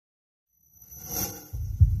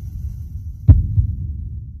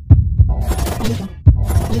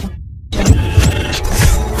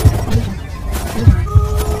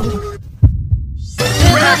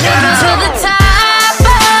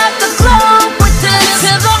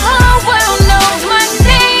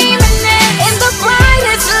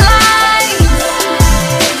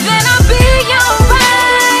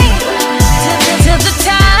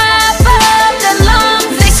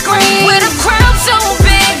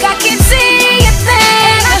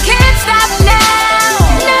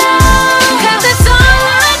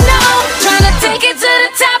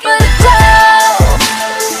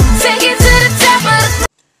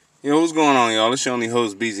it's your only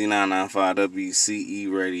host, BZ995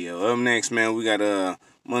 WCE Radio. Up next, man, we got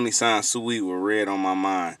Moneysign Suede with Red on my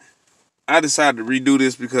mind. I decided to redo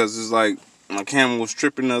this because it's like my camera was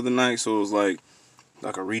tripping the other night, so it was like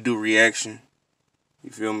a redo reaction. You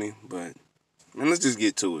feel me? But man, let's just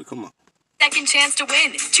get to it. Come on. Second chance to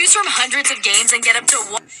win. Choose from hundreds of games and get up to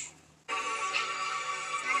one.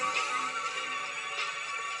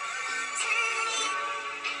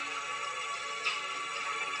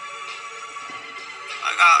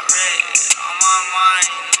 I got red on my mind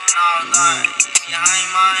and all that. Behind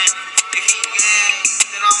mine, if he gay,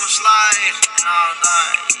 then I'ma slide and all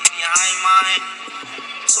that. Behind mine,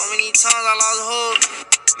 so many times I lost hope.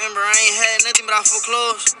 Remember, I ain't had nothing but I feel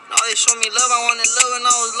close. Now they show me love, I wanted love when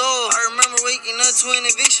I was low. I remember waking up to an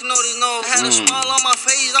eviction notice, no. I had a smile on my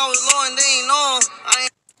face, I was low and they ain't know.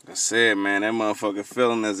 I said, man, that motherfucker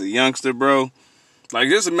feeling as a youngster, bro. Like,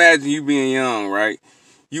 just imagine you being young, right?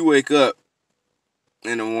 You wake up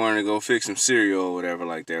in the morning to go fix some cereal or whatever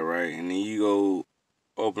like that, right? And then you go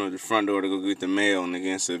open up the front door to go get the mail and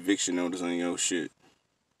against the eviction notice on your shit.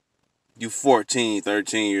 You 14,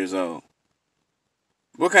 13 years old.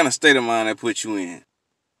 What kind of state of mind that put you in?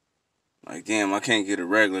 Like, damn, I can't get a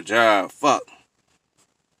regular job. Fuck.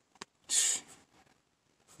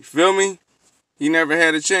 You feel me? He never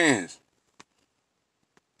had a chance.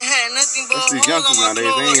 Had nothing but these youngsters nowadays,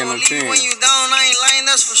 they ain't got no chance. When you down, I ain't lying,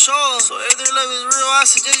 that's for sure. So if their love is real, I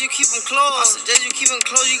suggest you keep them close. I suggest you keep them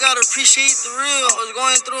close, you gotta appreciate the real. I was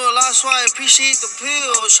going through a lot, so I appreciate the pill.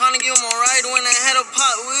 I was trying to give them a ride when I had a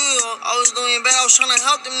pot wheel. I was doing bad, I was trying to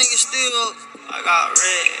help them niggas still. I got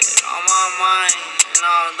red on my mind and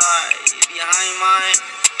all that. Behind mine,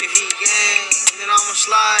 if he gay, then I'ma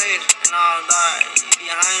slide and all that.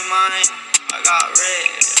 Behind mine, I got red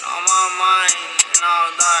on my mind and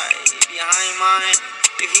all that. Behind mine,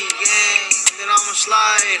 if he gay, then I'ma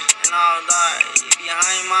slide and all that.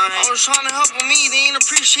 Behind mine, I was trying to help him me, they ain't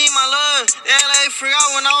appreciate my love. They act like they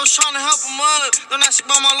forgot when I was trying to help him up. Don't ask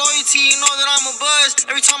about my loyalty, you know that I'm a buzz.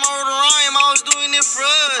 Every time I wrote a rhyme, I was doing it for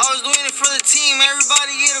us. I was doing it for the team,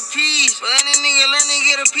 everybody get a piece. But then the nigga learn they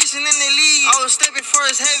get a piece and then they leave. I was stepping for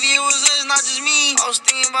us heavy, it was us, not just me. I was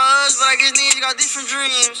thinking about us, but I guess niggas got different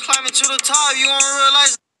dreams. Climbing to the top, you won't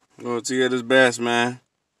realize. Oh, to get his best, man.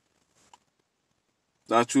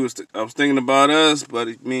 I was thinking about us,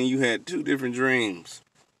 but me and you had two different dreams.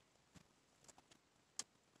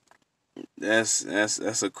 That's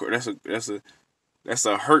a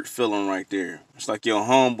hurt feeling right there. It's like your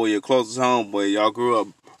homeboy, your closest homeboy, y'all grew up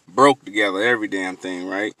broke together, every damn thing,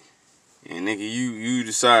 right? And nigga, you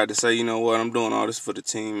decide to say, you know what, I'm doing all this for the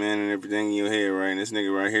team, man, and everything in your head, right? And this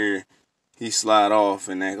nigga right here, he slide off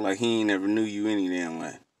and act like he ain't never knew you any damn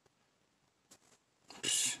way.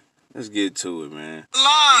 Let's get to it, man.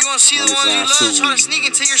 You gonna see the ones you love trying to sneak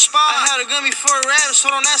into your spot. I had a gun before a rap, so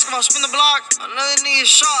don't ask if I'll spin the block. Another nigga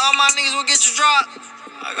shot, all my niggas will get you dropped.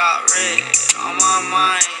 I got red on my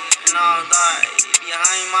mind and all that.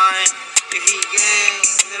 Behind mine, if he gay,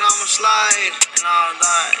 then I'ma slide and all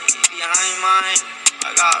that. Behind mine,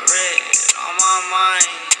 I got red on my mind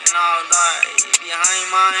and all that. Behind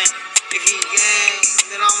mine, if he gay,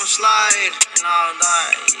 then I'ma slide and all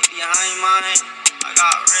that. Behind mine, I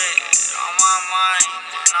got red on my mind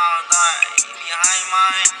and all that. Behind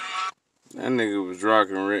mine. That nigga was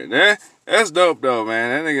rocking red. That's dope though,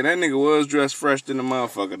 man. That nigga was dressed fresh than the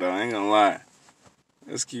motherfucker though. I ain't gonna lie.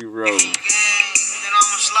 Let's keep rolling. Then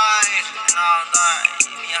I'ma slide and all that.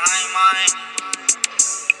 Behind mine.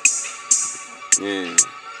 Yeah.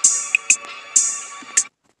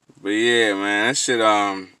 But yeah, man, that shit,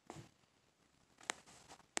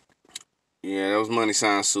 yeah, that was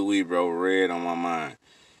Moneysign Suede, bro. Red on my mind.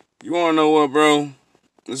 You wanna know what, bro?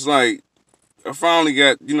 It's like, I finally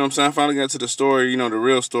got, you know what I'm saying? I finally got to the story, you know, the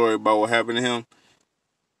real story about what happened to him.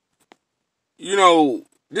 You know,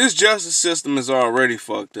 this justice system is already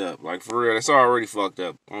fucked up. Like, for real, it's already fucked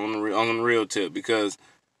up on the real tip. Because,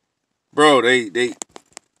 bro, they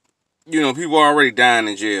you know, people are already dying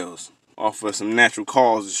in jails off of some natural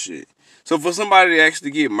causes shit. So for somebody to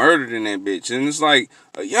actually get murdered in that bitch, and it's like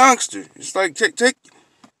a youngster, it's like,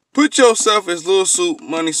 put yourself as Lil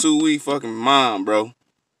Money Suede fucking mom, bro.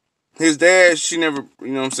 His dad, she never, you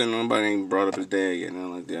know what I'm saying, nobody ain't brought up his dad yet,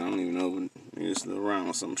 nothing like that. I don't even know if he's still around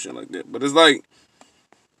or some shit like that. But it's like,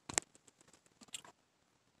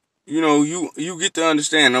 you know, you get to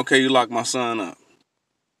understand, okay, you locked my son up.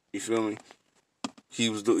 You feel me?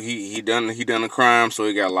 He done a crime, so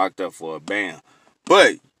he got locked up for it. Bam.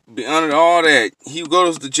 But beyond all that, he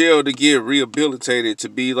goes to jail to get rehabilitated, to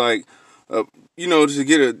be like, you know, to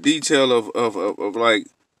get a detail of like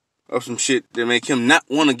of some shit that make him not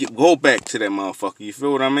want to go back to that motherfucker. You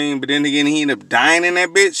feel what I mean? But then again, he ended up dying in that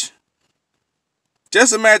bitch.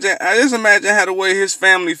 Just imagine how the way his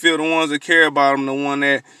family feel, the ones that care about him, the one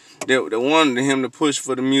that wanted him to push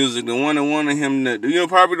for the music, the one that wanted him to, you know,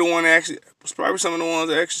 probably the one that actually was probably some of the ones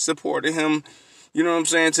that actually supported him. You know what I'm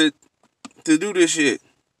saying, to do this shit.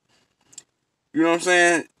 You know what I'm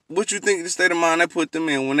saying? What you think the state of mind that put them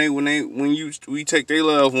in when you take their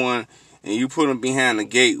loved one and you put them behind the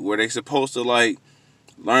gate where they supposed to like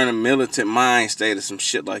learn a militant mind state or some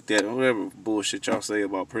shit like that, or whatever bullshit y'all say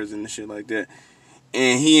about prison and shit like that.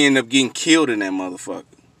 And he ended up getting killed in that motherfucker.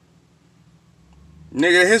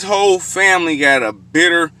 Nigga, his whole family got a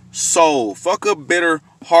bitter soul. Fuck a bitter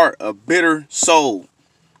heart, a bitter soul.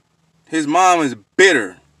 His mom is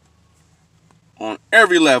bitter. On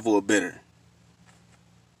every level of bitter.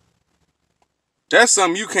 That's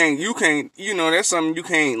something you can't, you know, that's something you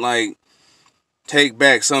can't, like, take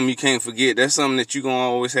back, something you can't forget. That's something that you gonna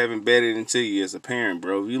always have embedded into you as a parent,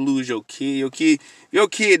 bro. If you lose your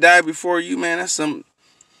kid died before you, man,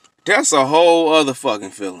 that's a whole other fucking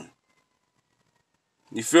feeling.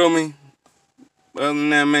 You feel me? Other than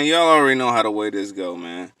that, man, y'all already know how the way this go,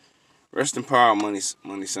 man. Rest in power,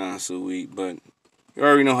 Moneysign Suede, but you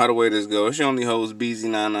already know how the way this go. It's your only host,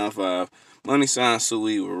 BZ995. Moneysign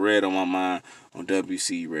Suede with Red on my mind on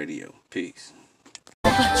WC Radio. Peace.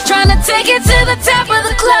 Trying to take it to the top of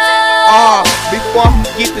the club. Before I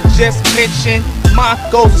forget to just mention, my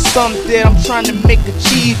goals are something that I'm trying to make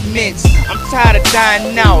achievements. I'm tired of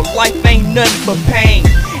dying out, life ain't nothing but pain.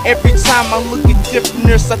 Every time I look at different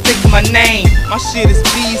nurse, I think of my name. My shit is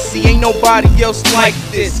BC, ain't nobody else like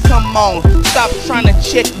this. Come on, stop trying to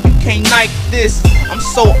check, you can't like this. I'm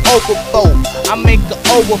so overflow, I make an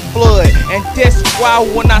overflood. And that's why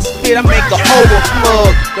when I spit, I make an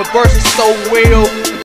overflood. The verse is so real.